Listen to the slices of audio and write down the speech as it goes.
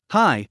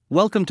Hi,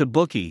 welcome to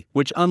Bookie,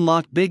 which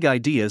unlock big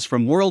ideas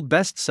from world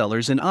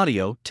bestsellers in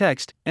audio,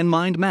 text, and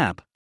mind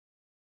map.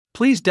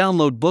 Please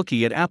download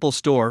Bookie at Apple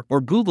Store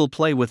or Google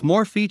Play with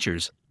more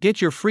features.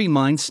 Get your free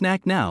mind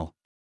snack now.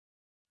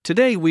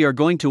 Today we are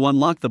going to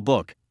unlock the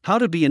book, How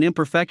to Be an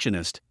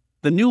Imperfectionist,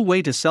 the new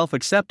way to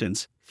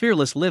self-acceptance,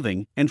 fearless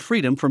living, and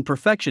freedom from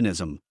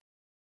perfectionism.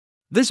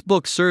 This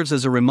book serves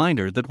as a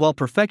reminder that while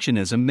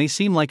perfectionism may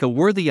seem like a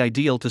worthy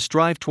ideal to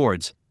strive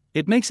towards,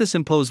 it makes us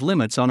impose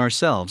limits on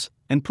ourselves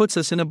and puts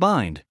us in a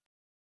bind.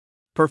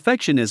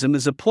 Perfectionism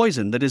is a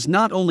poison that is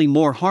not only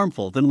more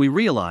harmful than we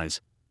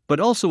realize, but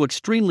also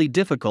extremely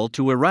difficult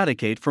to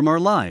eradicate from our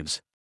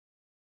lives.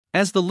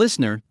 As the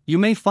listener, you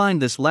may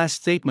find this last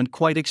statement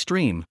quite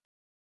extreme.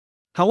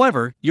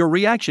 However, your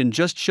reaction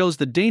just shows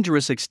the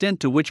dangerous extent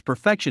to which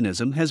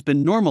perfectionism has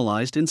been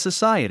normalized in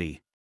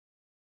society.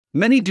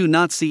 Many do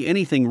not see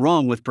anything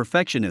wrong with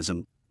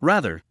perfectionism,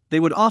 rather, they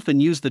would often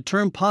use the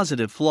term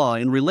positive flaw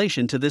in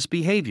relation to this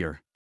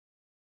behavior.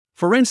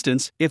 For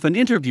instance, if an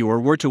interviewer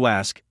were to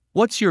ask,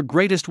 "What's your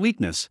greatest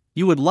weakness?"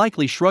 you would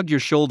likely shrug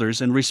your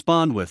shoulders and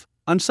respond with,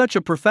 "I'm such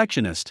a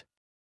perfectionist."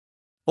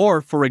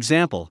 Or, for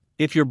example,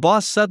 if your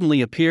boss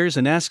suddenly appears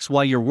and asks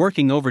why you're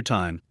working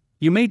overtime,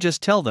 you may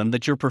just tell them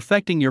that you're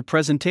perfecting your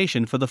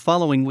presentation for the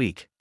following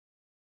week.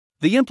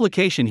 The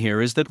implication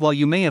here is that while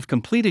you may have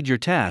completed your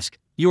task,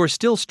 you are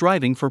still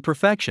striving for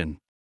perfection.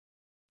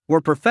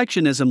 Were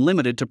perfectionism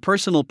limited to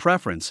personal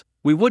preference,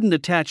 we wouldn't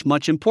attach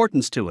much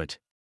importance to it.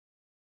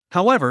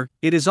 However,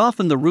 it is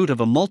often the root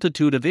of a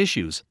multitude of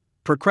issues: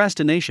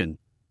 procrastination,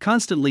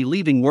 constantly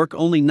leaving work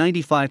only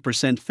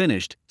 95%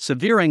 finished,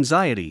 severe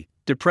anxiety,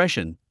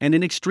 depression, and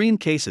in extreme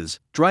cases,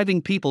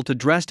 driving people to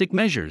drastic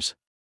measures.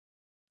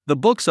 The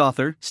book's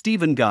author,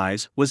 Stephen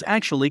Guise, was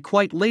actually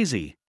quite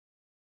lazy.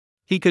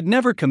 He could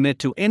never commit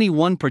to any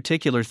one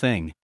particular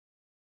thing.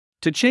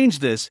 To change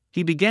this,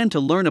 he began to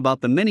learn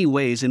about the many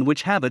ways in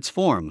which habits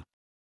form.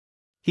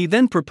 He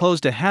then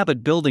proposed a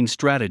habit-building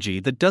strategy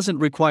that doesn't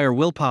require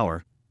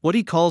willpower, what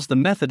he calls the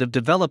method of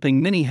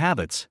developing mini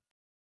habits.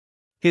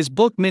 His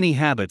book Mini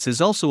Habits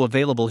is also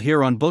available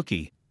here on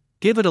Bookie.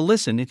 Give it a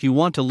listen if you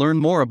want to learn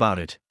more about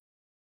it.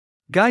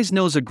 Guise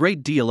knows a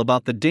great deal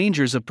about the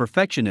dangers of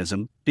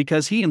perfectionism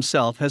because he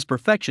himself has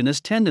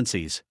perfectionist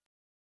tendencies.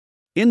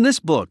 In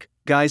this book,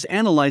 Guise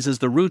analyzes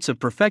the roots of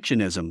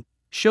perfectionism,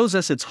 shows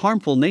us its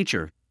harmful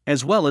nature,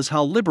 as well as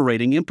how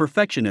liberating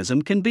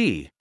imperfectionism can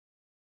be.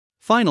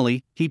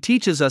 Finally, he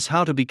teaches us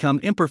how to become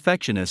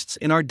imperfectionists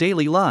in our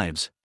daily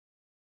lives.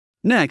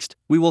 Next,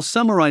 we will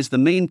summarize the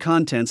main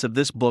contents of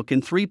this book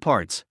in 3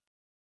 parts.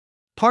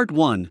 Part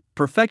 1,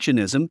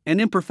 Perfectionism and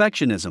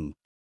Imperfectionism.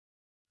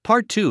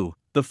 Part 2,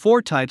 the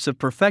 4 types of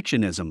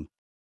perfectionism.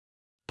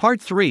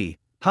 Part 3,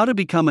 How to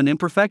Become an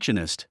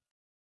Imperfectionist.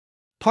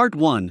 Part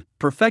 1,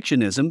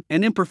 Perfectionism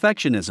and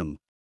Imperfectionism.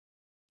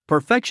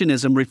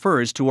 Perfectionism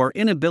refers to our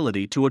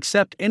inability to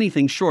accept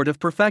anything short of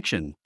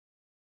perfection.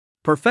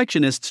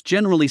 Perfectionists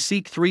generally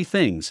seek 3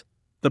 things: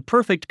 the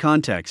perfect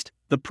context,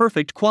 the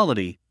perfect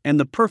quality, and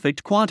the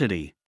perfect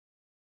quantity.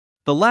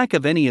 The lack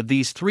of any of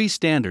these 3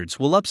 standards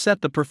will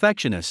upset the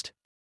perfectionist.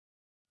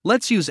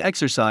 Let's use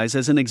exercise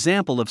as an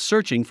example of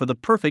searching for the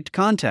perfect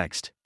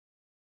context.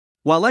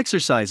 While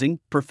exercising,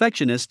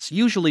 perfectionists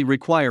usually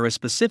require a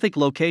specific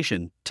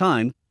location,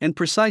 time, and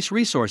precise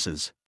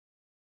resources.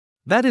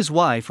 That is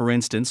why, for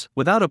instance,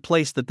 without a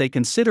place that they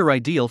consider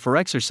ideal for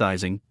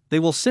exercising, they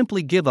will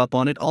simply give up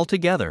on it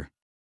altogether.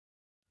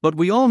 But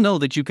we all know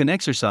that you can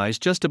exercise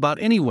just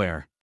about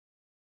anywhere.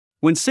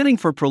 When sitting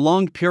for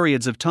prolonged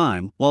periods of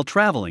time while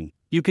traveling,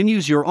 you can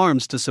use your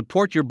arms to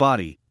support your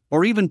body,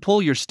 or even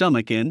pull your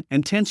stomach in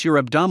and tense your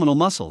abdominal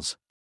muscles.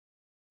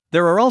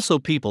 There are also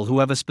people who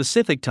have a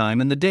specific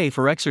time in the day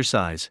for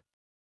exercise.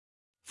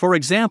 For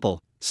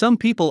example, some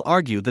people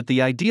argue that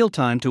the ideal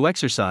time to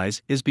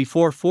exercise is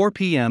before 4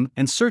 p.m.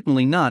 and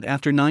certainly not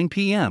after 9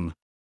 p.m.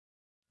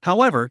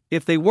 However,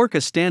 if they work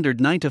a standard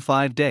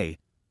 9-to-5 day,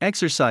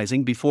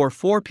 exercising before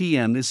 4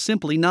 p.m. is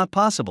simply not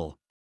possible.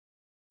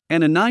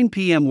 And a 9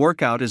 p.m.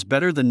 workout is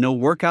better than no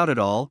workout at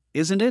all,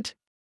 isn't it?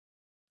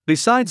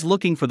 Besides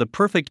looking for the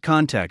perfect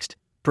context,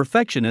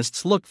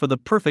 perfectionists look for the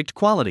perfect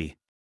quality.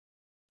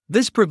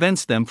 This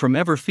prevents them from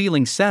ever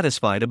feeling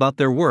satisfied about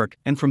their work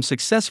and from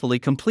successfully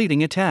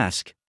completing a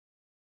task.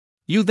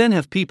 You then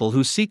have people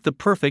who seek the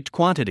perfect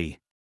quantity.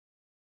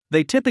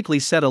 They typically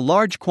set a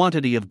large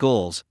quantity of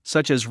goals,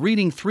 such as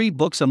reading 3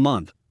 books a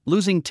month,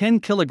 losing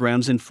 10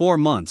 kilograms in 4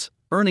 months,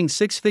 earning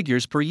 6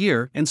 figures per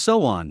year, and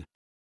so on.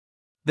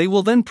 They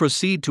will then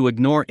proceed to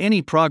ignore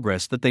any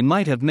progress that they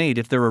might have made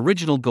if their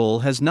original goal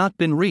has not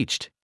been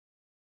reached.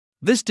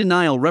 This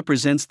denial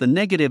represents the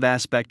negative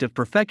aspect of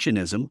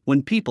perfectionism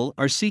when people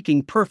are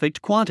seeking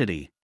perfect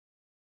quantity.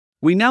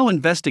 We now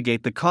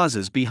investigate the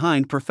causes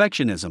behind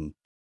perfectionism.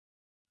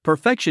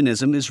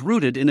 Perfectionism is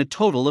rooted in a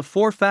total of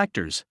 4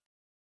 factors.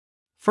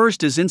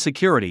 First is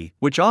insecurity,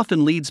 which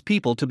often leads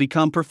people to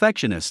become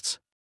perfectionists.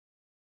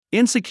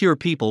 Insecure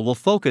people will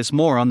focus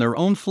more on their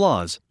own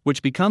flaws,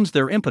 which becomes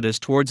their impetus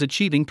towards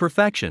achieving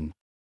perfection.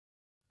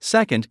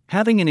 Second,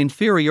 having an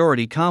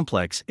inferiority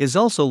complex is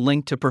also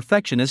linked to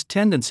perfectionist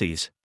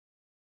tendencies.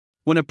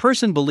 When a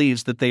person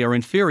believes that they are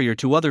inferior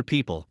to other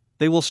people,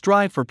 they will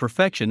strive for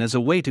perfection as a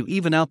way to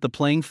even out the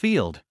playing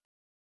field.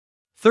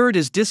 Third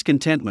is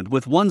discontentment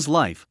with one's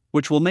life,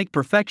 which will make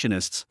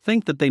perfectionists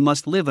think that they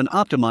must live an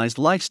optimized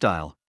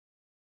lifestyle.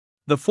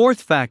 The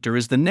fourth factor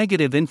is the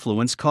negative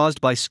influence caused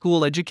by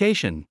school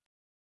education.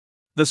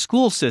 The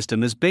school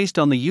system is based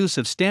on the use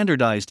of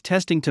standardized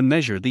testing to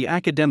measure the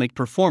academic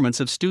performance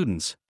of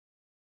students.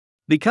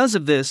 Because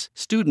of this,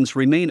 students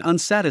remain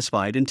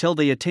unsatisfied until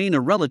they attain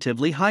a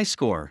relatively high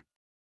score.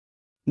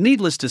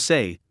 Needless to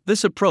say,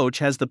 this approach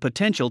has the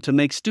potential to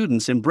make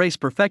students embrace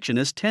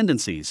perfectionist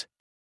tendencies.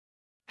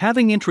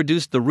 Having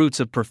introduced the roots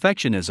of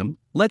perfectionism,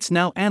 let's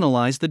now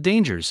analyze the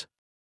dangers.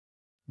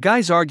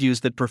 Guys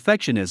argues that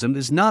perfectionism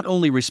is not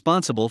only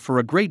responsible for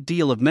a great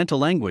deal of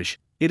mental anguish,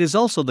 it is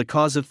also the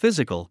cause of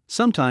physical,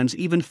 sometimes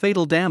even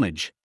fatal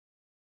damage.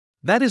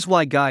 That is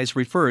why Guys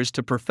refers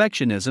to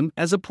perfectionism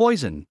as a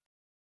poison.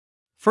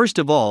 First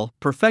of all,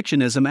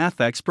 perfectionism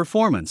affects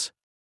performance.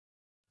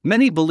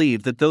 Many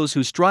believe that those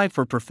who strive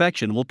for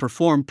perfection will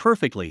perform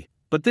perfectly,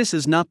 but this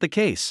is not the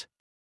case.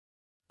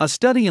 A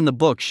study in the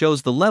book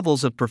shows the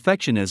levels of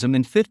perfectionism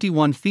in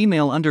 51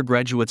 female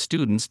undergraduate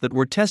students that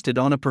were tested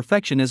on a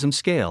perfectionism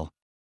scale.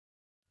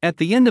 At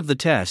the end of the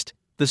test,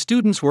 the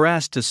students were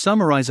asked to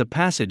summarize a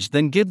passage,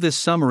 then give this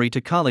summary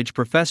to college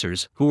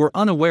professors who were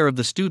unaware of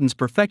the students'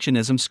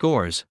 perfectionism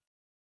scores.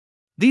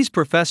 These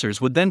professors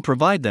would then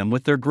provide them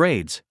with their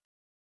grades.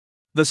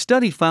 The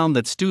study found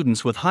that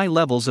students with high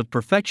levels of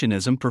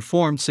perfectionism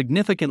performed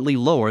significantly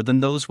lower than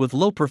those with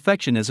low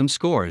perfectionism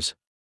scores.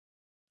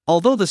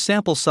 Although the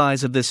sample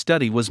size of this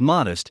study was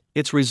modest,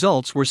 its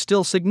results were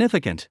still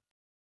significant.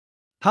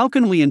 How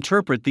can we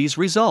interpret these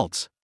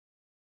results?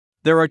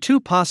 There are two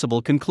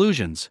possible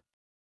conclusions.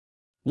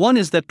 One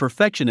is that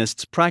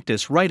perfectionists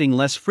practice writing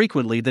less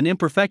frequently than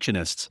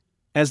imperfectionists,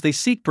 as they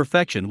seek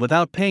perfection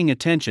without paying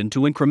attention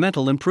to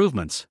incremental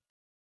improvements.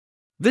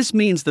 This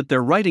means that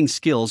their writing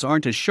skills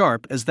aren't as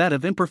sharp as that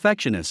of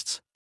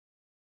imperfectionists.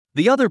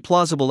 The other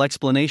plausible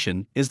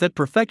explanation is that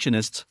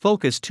perfectionists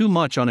focus too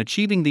much on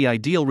achieving the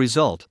ideal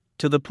result,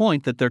 to the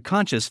point that their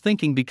conscious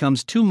thinking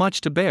becomes too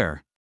much to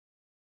bear.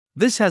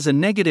 This has a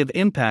negative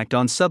impact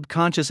on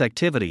subconscious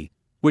activity,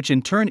 which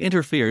in turn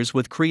interferes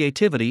with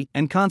creativity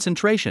and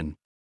concentration.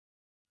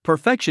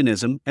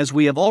 Perfectionism, as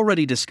we have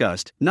already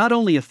discussed, not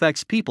only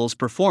affects people's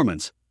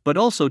performance, but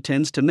also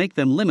tends to make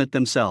them limit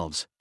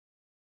themselves.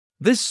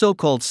 This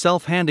so-called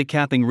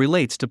self-handicapping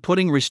relates to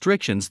putting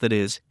restrictions, that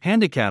is,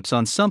 handicaps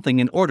on something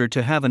in order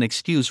to have an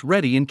excuse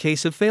ready in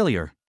case of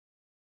failure.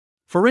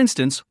 For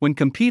instance, when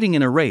competing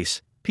in a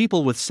race,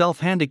 people with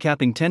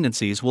self-handicapping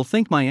tendencies will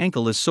think my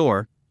ankle is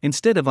sore,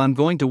 instead of I'm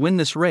going to win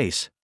this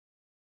race.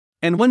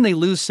 And when they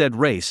lose said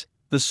race,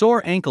 the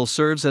sore ankle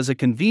serves as a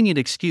convenient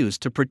excuse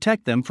to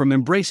protect them from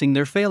embracing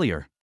their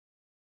failure.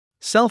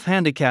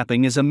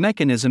 Self-handicapping is a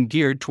mechanism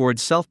geared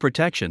towards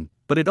self-protection,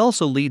 but it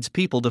also leads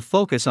people to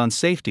focus on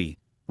safety,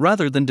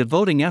 rather than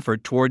devoting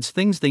effort towards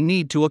things they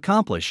need to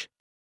accomplish.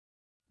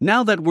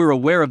 Now that we're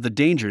aware of the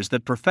dangers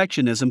that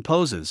perfectionism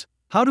poses,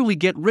 how do we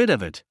get rid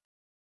of it?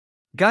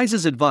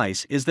 Guys'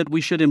 advice is that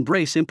we should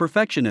embrace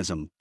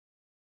imperfectionism.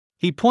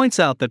 He points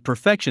out that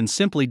perfection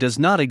simply does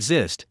not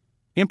exist.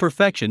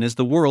 Imperfection is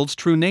the world's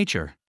true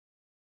nature.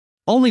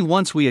 Only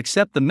once we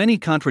accept the many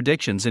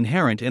contradictions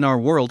inherent in our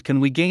world can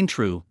we gain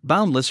true,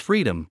 boundless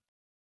freedom.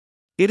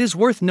 It is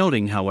worth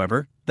noting,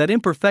 however, that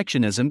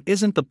imperfectionism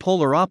isn't the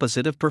polar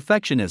opposite of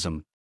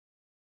perfectionism.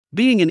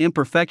 Being an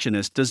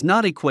imperfectionist does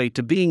not equate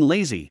to being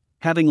lazy,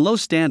 having low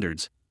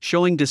standards,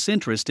 showing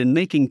disinterest in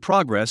making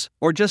progress,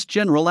 or just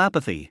general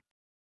apathy.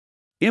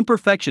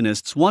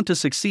 Imperfectionists want to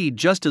succeed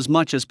just as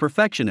much as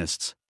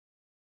perfectionists.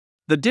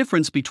 The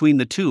difference between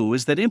the two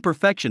is that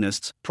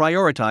imperfectionists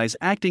prioritize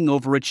acting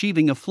over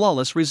achieving a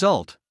flawless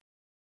result.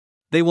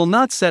 They will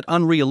not set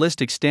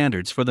unrealistic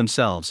standards for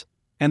themselves,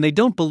 and they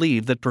don't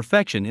believe that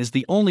perfection is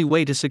the only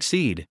way to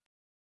succeed.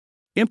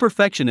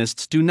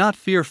 Imperfectionists do not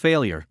fear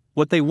failure.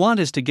 What they want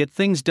is to get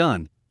things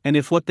done, and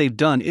if what they've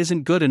done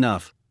isn't good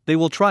enough, they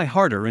will try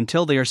harder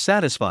until they are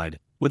satisfied,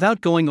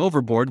 without going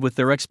overboard with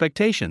their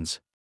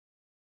expectations.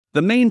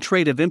 The main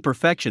trait of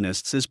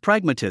imperfectionists is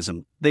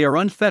pragmatism. They are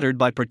unfettered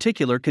by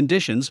particular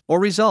conditions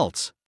or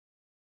results.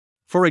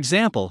 For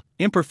example,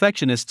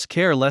 imperfectionists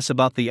care less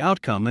about the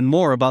outcome and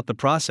more about the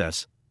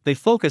process. They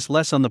focus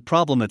less on the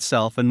problem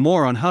itself and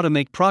more on how to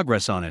make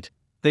progress on it.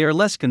 They are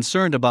less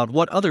concerned about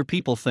what other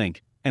people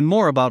think, and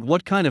more about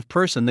what kind of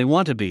person they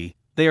want to be.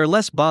 They are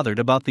less bothered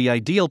about the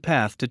ideal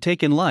path to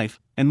take in life,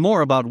 and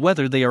more about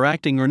whether they are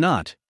acting or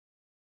not.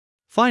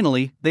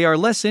 Finally, they are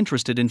less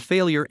interested in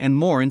failure and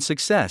more in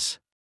success.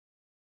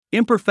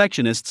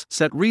 Imperfectionists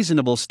set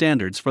reasonable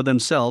standards for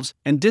themselves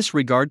and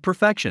disregard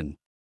perfection.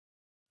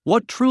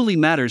 What truly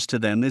matters to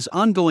them is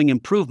ongoing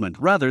improvement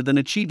rather than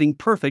achieving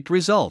perfect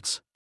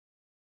results.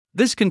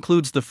 This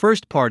concludes the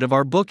first part of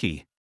our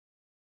Bookey.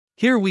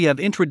 Here we have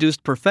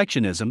introduced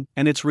perfectionism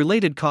and its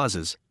related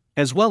causes,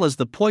 as well as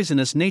the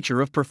poisonous nature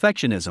of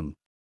perfectionism.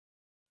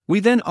 We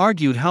then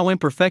argued how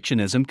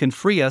imperfectionism can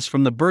free us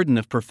from the burden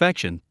of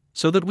perfection,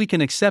 so that we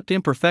can accept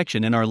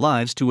imperfection in our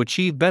lives to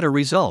achieve better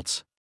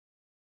results.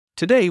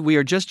 Today we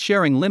are just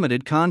sharing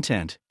limited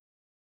content.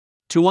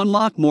 To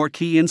unlock more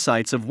key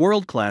insights of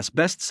world-class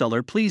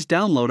bestseller, please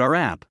download our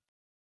app.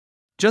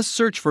 Just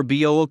search for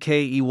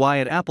BOOKEY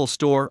at Apple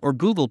Store or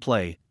Google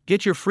Play.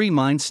 Get your free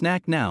mind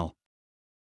snack now.